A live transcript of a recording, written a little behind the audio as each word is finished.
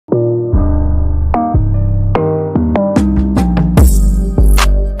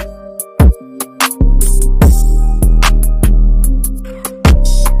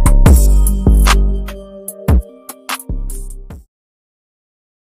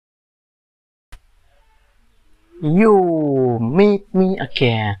You meet me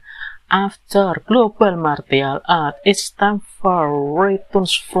again. After global martial art, it's time for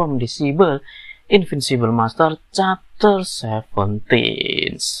returns from Invincible Master Chapter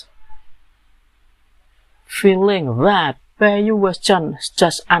 17. Feeling that Bayu was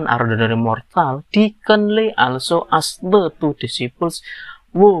just an ordinary mortal, Deacon Lee also asked the two disciples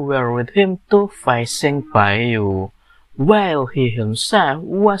who were with him to facing Bayu, while he himself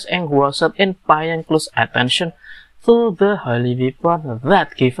was engrossed in paying close attention to the holy weapon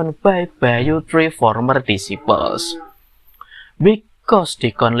that given by Bayu three former disciples. Because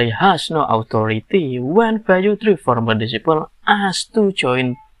Deacon Lee has no authority, when Bayu three former disciples asked to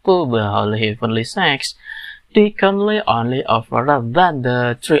join to the holy heavenly sects, Deacon Lee only offered that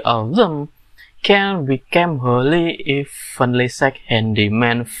the three of them can become holy heavenly sect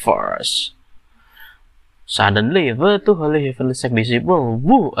handyman first. Suddenly, the two holy heavenly sect disciples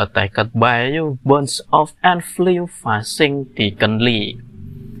who attacked Bayu bounced off and flew facing Deacon Lee.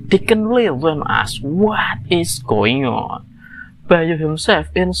 Deacon Lee then asked what is going on. Bayu himself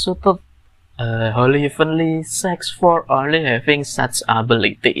insulted holy heavenly sects for only having such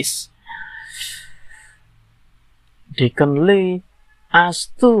abilities. Deacon Lee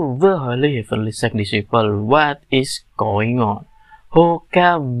asked to the holy heavenly sect disciple what is going on. How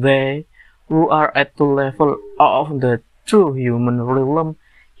can they, who are at the level of the true human realm,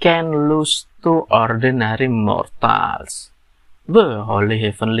 can lose to ordinary mortals? The holy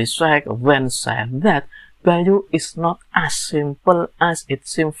heavenly sect then said that Bayu is not as simple as it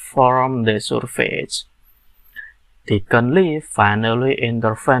seems from the surface. Deacon Lee finally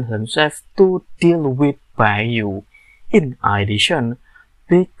intervened himself to deal with Bayu. In addition,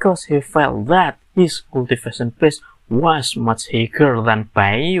 because he felt that his cultivation base was much bigger than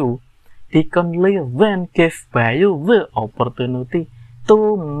Bayu, Deacon Lee then gave Bayu the opportunity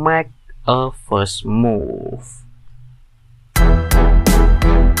to make a first move.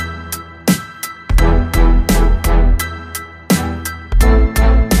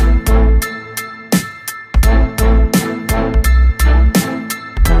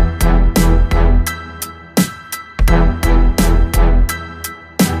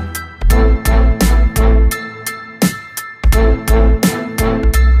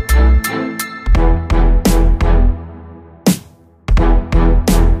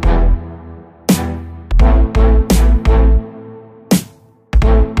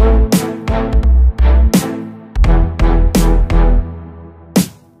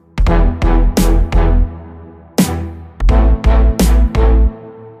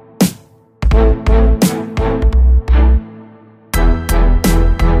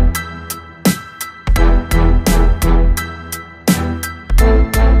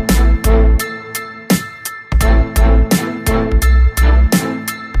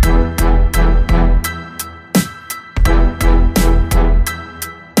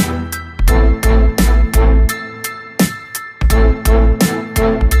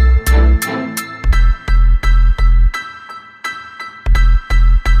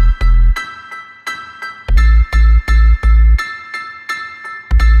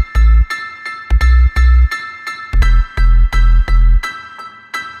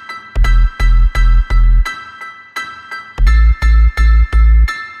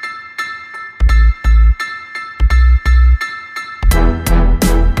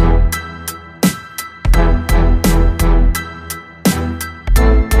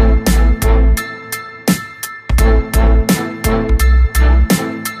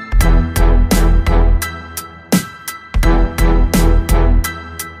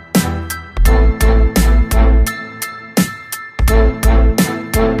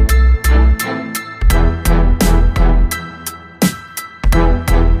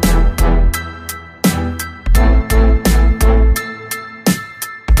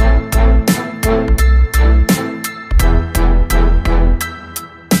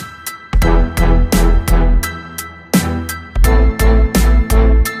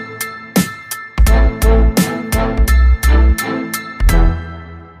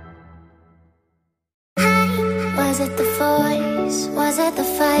 Was it the voice? Was it the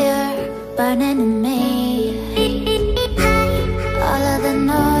fire burning in me? All of the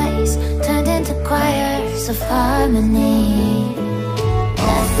noise turned into choirs of harmony.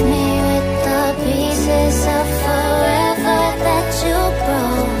 Left me with the pieces of forever that you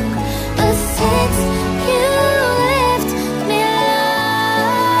broke. But since you left me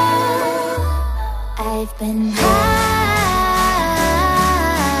alone, I've been